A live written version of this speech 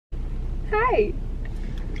Hi.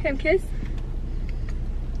 Can I have a kiss?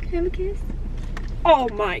 Can I have a kiss? Oh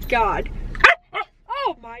my god.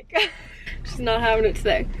 Oh my god. She's not having it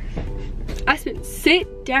today. Aspen,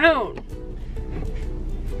 sit down.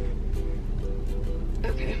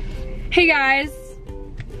 Okay. Hey guys.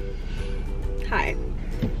 Hi.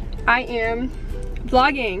 I am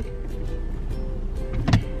vlogging.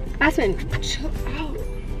 Aspen, chill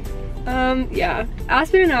out. Yeah.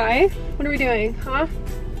 Aspen and I, what are we doing, huh?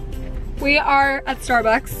 We are at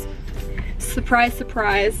Starbucks. Surprise,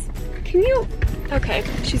 surprise. Can you? Okay,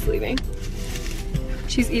 she's leaving.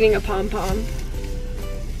 She's eating a pom-pom.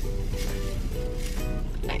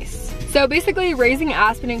 Nice. So basically, raising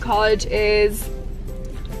Aspen in college is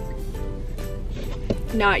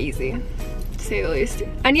not easy, to say the least.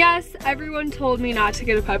 And yes, everyone told me not to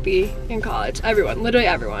get a puppy in college. Everyone, literally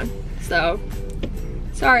everyone. So,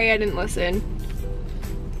 sorry I didn't listen.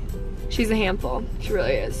 She's a handful, she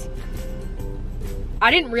really is. I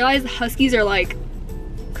didn't realize huskies are like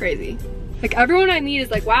crazy. Like everyone I meet is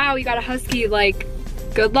like, wow, you got a husky, like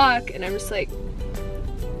good luck. And I'm just like,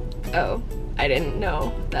 oh, I didn't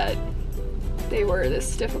know that they were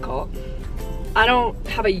this difficult. I don't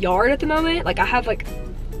have a yard at the moment. Like I have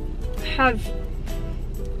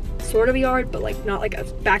sort of a yard, but like not like a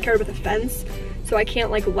backyard with a fence. So I can't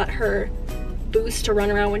like let her loose to run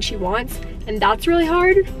around when she wants. And that's really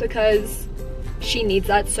hard because she needs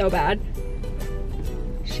that so bad.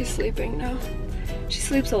 She's sleeping now. She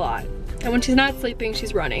sleeps a lot. And when she's not sleeping,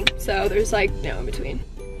 she's running. So there's like no in between.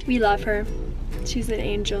 We love her. She's an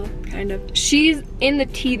angel, kind of. She's in the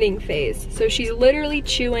teething phase. So she's literally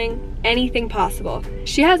chewing anything possible.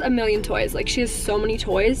 She has a million toys. Like she has so many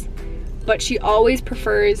toys, but she always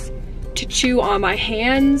prefers to chew on my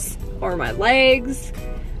hands or my legs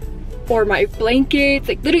or my blankets.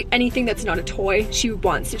 Like literally anything that's not a toy, she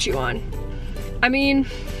wants to chew on. I mean,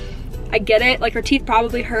 I get it. Like her teeth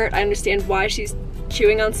probably hurt. I understand why she's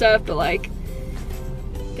chewing on stuff, but like,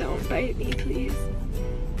 don't bite me, please.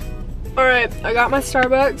 All right, I got my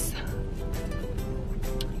Starbucks.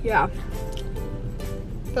 Yeah,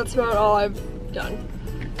 that's about all I've done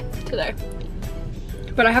today.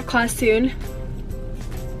 But I have class soon.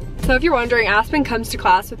 So if you're wondering, Aspen comes to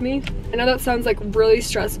class with me. I know that sounds like really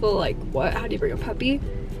stressful, like what, how do you bring a puppy?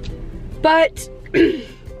 But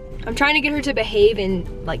I'm trying to get her to behave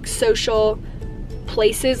in like social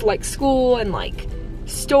places like school and like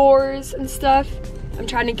stores and stuff. I'm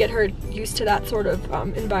trying to get her used to that sort of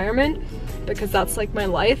environment because that's like my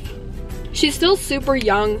life. She's still super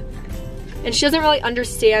young and she doesn't really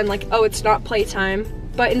understand like, oh, it's not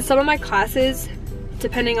playtime. But in some of my classes,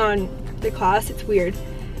 depending on the class, it's weird.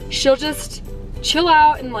 She'll just chill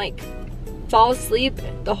out and like fall asleep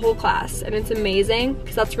the whole class, and it's amazing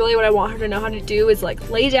because that's really what I want her to know how to do, is like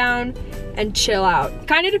lay down and chill out.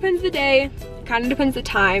 Kind of depends the day, kind of depends the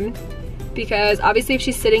time, because obviously if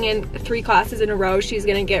she's sitting in 3 classes in a row, she's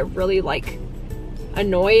gonna get really like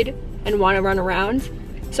annoyed and want to run around.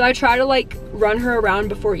 So I try to like run her around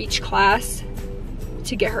before each class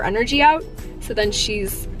to get her energy out, so then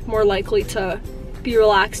she's more likely to be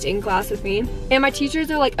relaxed in class with me. And my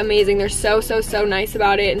teachers are like amazing. They're so nice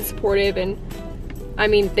about it and supportive, and I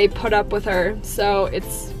mean, they put up with her, so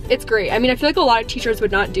it's great. I mean, I feel like a lot of teachers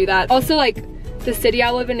would not do that. Also, like, the city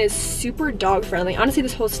I live in is super dog friendly. Honestly,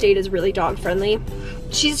 this whole state is really dog friendly.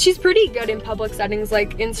 She's pretty good in public settings.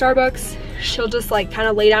 Like in Starbucks, she'll just like kind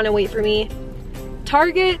of lay down and wait for me.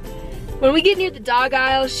 Target, when we get near the dog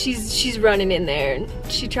aisle, she's running in there and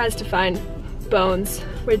she tries to find bones,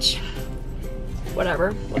 which,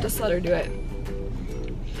 whatever, we'll just let her do it.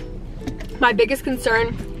 My biggest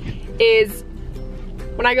concern is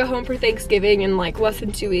when I go home for Thanksgiving in like less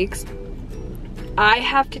than 2 weeks, I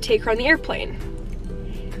have to take her on the airplane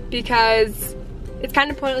because it's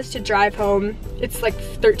kind of pointless to drive home. It's like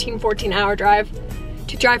 13-14 hour drive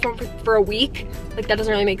to drive home for a week. Like that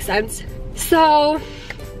doesn't really make sense. So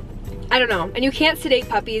I don't know. And you can't sedate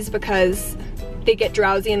puppies because they get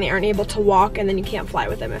drowsy and they aren't able to walk, and then you can't fly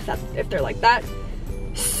with them if they're like that.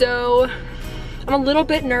 So I'm a little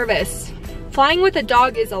bit nervous. Flying with a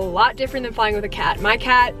dog is a lot different than flying with a cat. My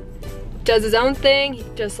cat does his own thing. He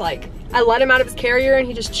just like, I let him out of his carrier and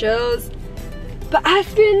he just chills. But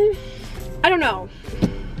Aspen, I don't know.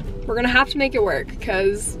 We're gonna have to make it work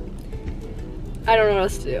because I don't know what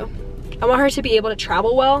else to do. I want her to be able to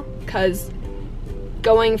travel well because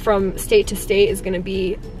going from state to state is gonna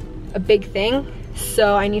be a big thing.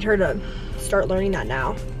 So I need her to start learning that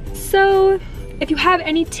now. So if you have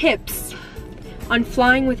any tips on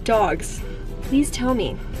flying with dogs, please tell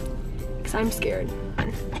me, because I'm scared.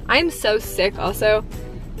 I'm so sick also.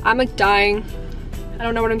 I'm like dying. I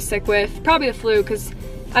don't know what I'm sick with. Probably the flu, because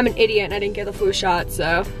I'm an idiot and I didn't get the flu shot,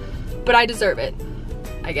 so, but I deserve it,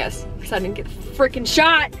 I guess, because I didn't get the freaking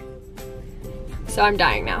shot. So I'm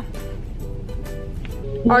dying now.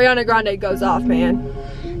 Ariana Grande goes off, man.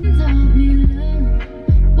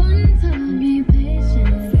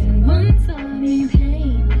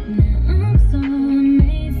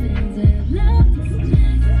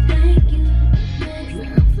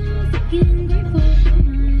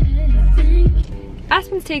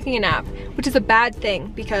 Aspen's taking a nap, which is a bad thing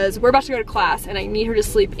because we're about to go to class and I need her to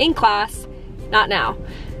sleep in class, not now.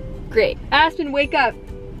 Great. Aspen, wake up.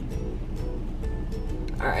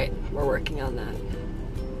 All right, we're working on that.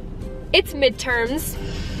 It's midterms.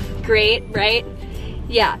 Great, right?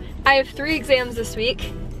 Yeah, I have 3 exams this week,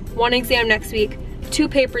 1 exam next week, 2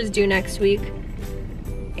 papers due next week,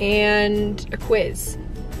 and a quiz,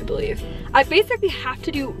 I believe. I basically have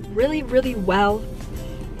to do really, really well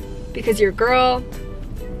because your girl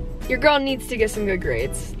needs to get some good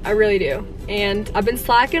grades. I really do. And I've been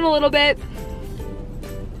slacking a little bit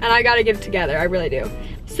and I gotta get it together, I really do.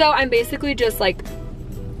 So I'm basically just like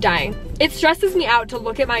dying. It stresses me out to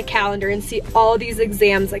look at my calendar and see all these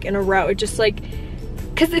exams like in a row. It just like,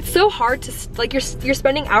 cause it's so hard to, like you're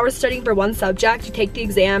spending hours studying for one subject, you take the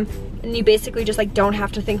exam, and you basically just like don't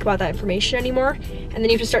have to think about that information anymore. And then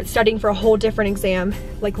you have to start studying for a whole different exam,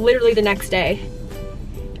 like literally the next day.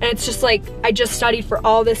 And it's just like, I just studied for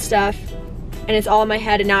all this stuff and it's all in my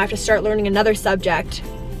head and now I have to start learning another subject.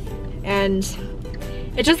 And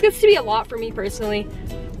it just gets to be a lot for me personally.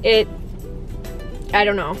 I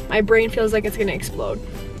don't know, my brain feels like it's gonna explode.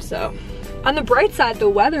 So, on the bright side, the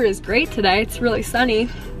weather is great today. It's really sunny.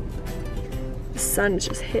 The sun is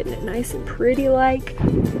just hitting it nice and pretty like.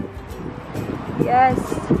 Yes.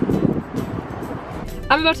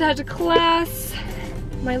 I'm about to head to class.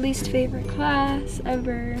 My least favorite class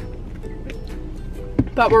ever.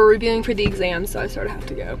 But we're reviewing for the exam, so I sort of have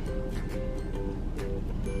to go.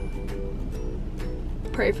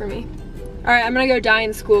 Pray for me. All right, I'm gonna go die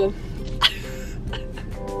in school.